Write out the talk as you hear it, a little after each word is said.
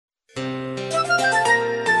This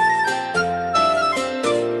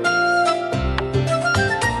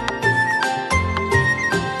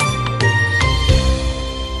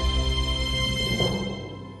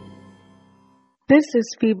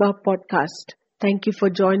is FIBA Podcast. Thank you for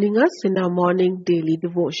joining us in our morning daily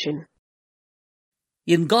devotion.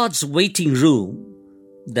 In God's waiting room,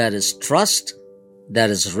 there is trust, there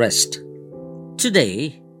is rest.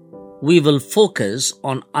 Today, we will focus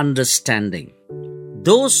on understanding.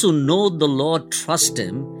 Those who know the Lord trust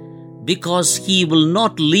Him because He will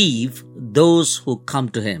not leave those who come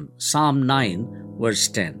to Him. Psalm 9, verse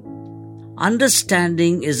 10.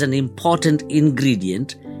 Understanding is an important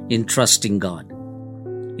ingredient in trusting God.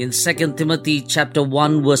 In 2 Timothy chapter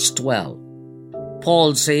 1 verse 12,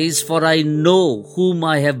 Paul says, "For I know whom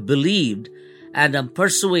I have believed, and am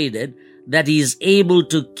persuaded that he is able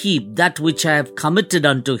to keep that which I have committed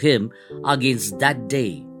unto him against that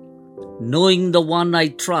day." Knowing the one I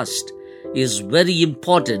trust is very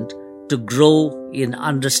important to grow in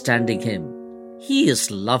understanding Him. He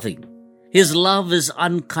is loving. His love is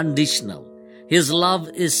unconditional. His love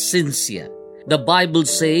is sincere. The Bible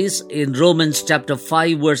says in Romans chapter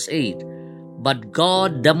 5 verse 8, "But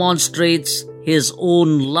God demonstrates His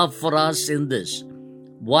own love for us in this: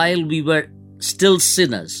 while we were still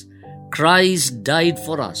sinners, Christ died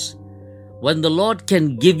for us." When the Lord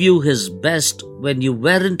can give you His best when you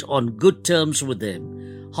weren't on good terms with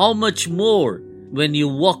Him, how much more when you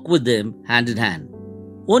walk with Him hand in hand?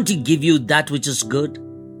 Won't He give you that which is good?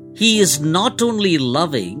 He is not only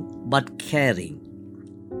loving but caring.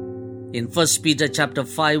 In 1 Peter chapter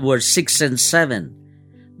 5 verse 6 and 7,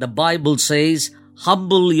 the Bible says,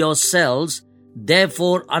 "Humble yourselves,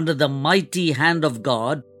 therefore, under the mighty hand of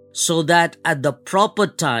God, so that at the proper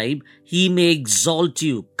time He may exalt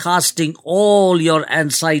you, casting all your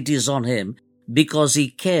anxieties on Him, because He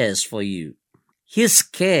cares for you." His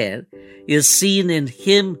care is seen in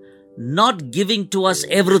Him not giving to us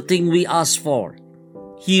everything we ask for.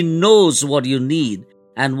 He knows what you need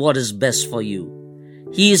and what is best for you.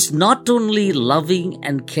 He is not only loving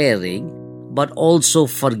and caring, but also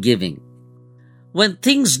forgiving. When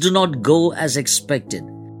things do not go as expected,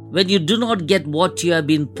 when you do not get what you have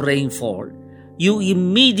been praying for, you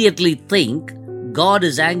immediately think God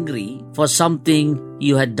is angry for something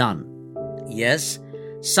you had done. Yes,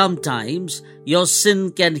 sometimes your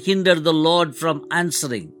sin can hinder the Lord from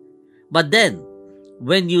answering. But then,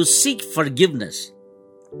 when you seek forgiveness,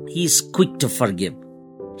 He is quick to forgive.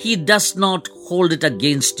 He does not hold it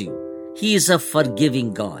against you. He is a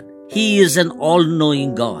forgiving God. He is an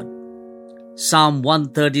all-knowing God. Psalm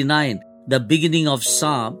 139, the beginning of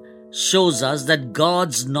Psalm, shows us that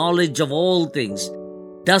God's knowledge of all things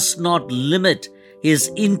does not limit His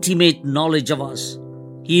intimate knowledge of us.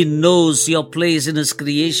 He knows your place in His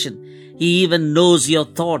creation. He even knows your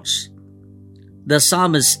thoughts. The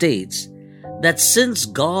psalmist states that since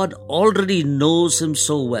God already knows him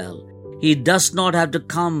so well, he does not have to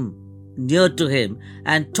come near to him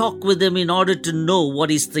and talk with him in order to know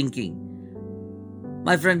what he's thinking.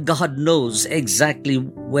 My friend, God knows exactly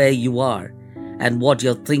where you are and what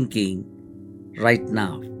you're thinking right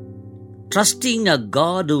now. Trusting a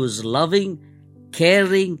God who is loving,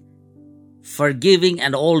 caring, forgiving,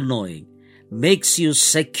 and all-knowing makes you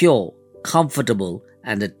secure, comfortable,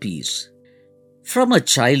 and at peace. From a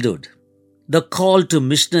childhood, the call to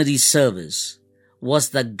missionary service was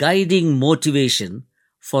the guiding motivation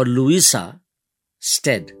for Louisa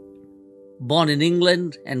Stead. Born in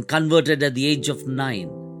England and converted at the age of 9,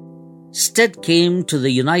 Stead came to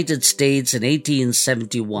the United States in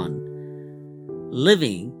 1871,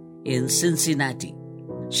 living in Cincinnati.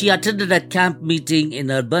 She attended a camp meeting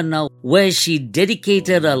in Urbana where she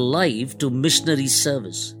dedicated her life to missionary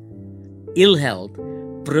service. Ill health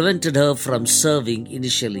prevented her from serving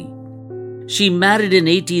initially. She married in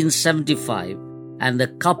 1875 and the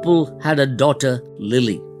couple had a daughter,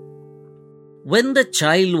 Lily. When the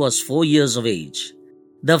child was 4 years of age,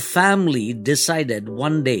 the family decided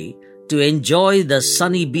one day to enjoy the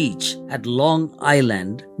sunny beach at Long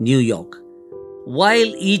Island, New York.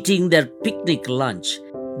 While eating their picnic lunch,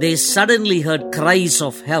 they suddenly heard cries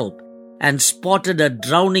of help and spotted a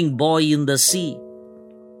drowning boy in the sea.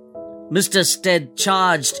 Mr. Stead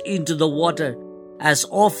charged into the water, as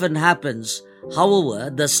often happens.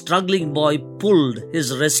 However, the struggling boy pulled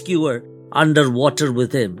his rescuer underwater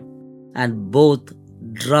with him, and both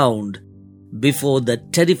drowned before the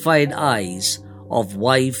terrified eyes of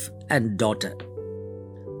wife and daughter.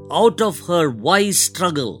 Out of her wise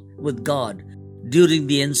struggle with God during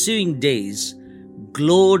the ensuing days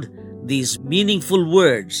glowed these meaningful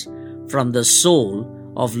words from the soul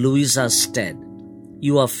of Louisa Stead.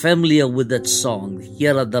 You are familiar with that song.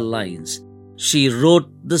 Here are the lines. she wrote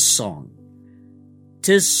this song.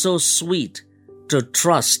 "'Tis so sweet to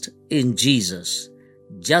trust in Jesus,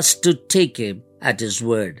 just to take him at his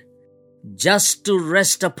word, just to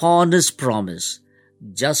rest upon his promise,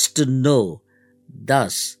 just to know,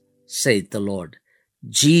 thus saith the Lord.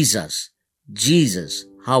 Jesus, Jesus,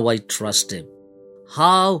 how I trust him,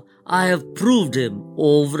 how I have proved him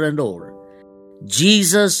over and over.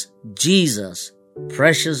 Jesus, Jesus,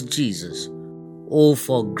 precious Jesus, oh,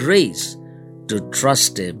 for grace to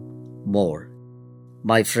trust him more."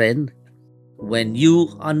 My friend, when you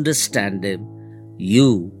understand him,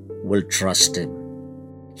 you will trust him.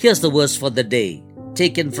 Here's the verse for the day,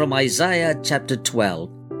 taken from Isaiah chapter 12,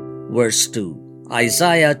 verse 2.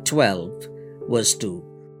 Isaiah 12, verse 2.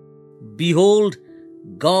 "Behold,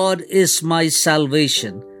 God is my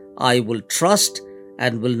salvation. I will trust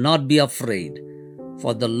and will not be afraid.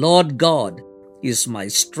 For the Lord God is my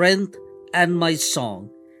strength and my song,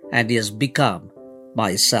 and he has become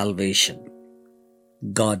my salvation."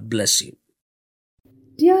 God bless you.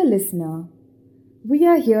 Dear listener, we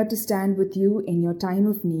are here to stand with you in your time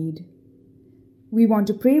of need. We want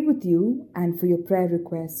to pray with you and for your prayer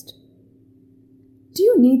request. Do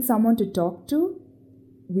you need someone to talk to?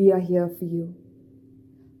 We are here for you.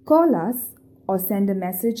 Call us or send a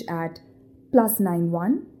message at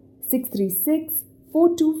 +91 636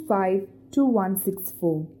 425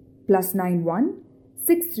 2164, +91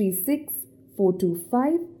 636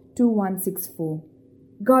 425 2164.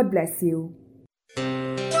 God bless you.